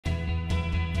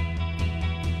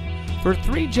For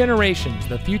 3 generations,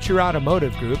 the Future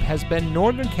Automotive Group has been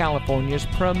Northern California's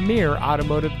premier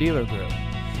automotive dealer group.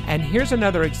 And here's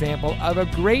another example of a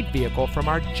great vehicle from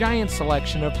our giant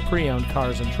selection of pre-owned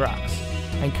cars and trucks.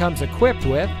 And comes equipped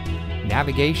with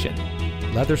navigation,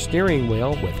 leather steering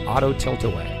wheel with auto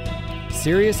tilt-away,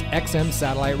 Sirius XM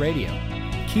satellite radio,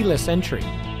 keyless entry,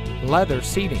 leather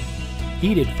seating,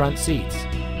 heated front seats,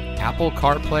 Apple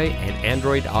CarPlay and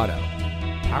Android Auto,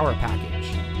 power package,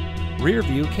 rear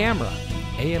view camera,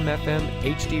 AM/FM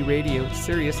HD radio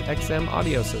Sirius XM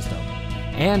audio system,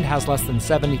 and has less than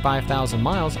 75,000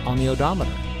 miles on the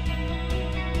odometer.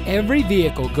 Every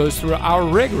vehicle goes through our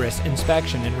rigorous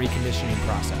inspection and reconditioning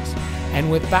process.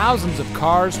 And with thousands of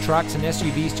cars, trucks, and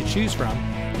SUVs to choose from,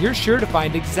 you're sure to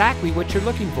find exactly what you're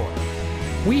looking for.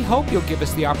 We hope you'll give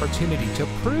us the opportunity to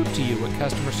prove to you what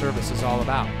customer service is all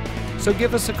about. So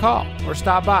give us a call or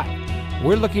stop by.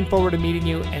 We're looking forward to meeting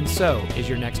you, and so is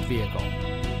your next vehicle.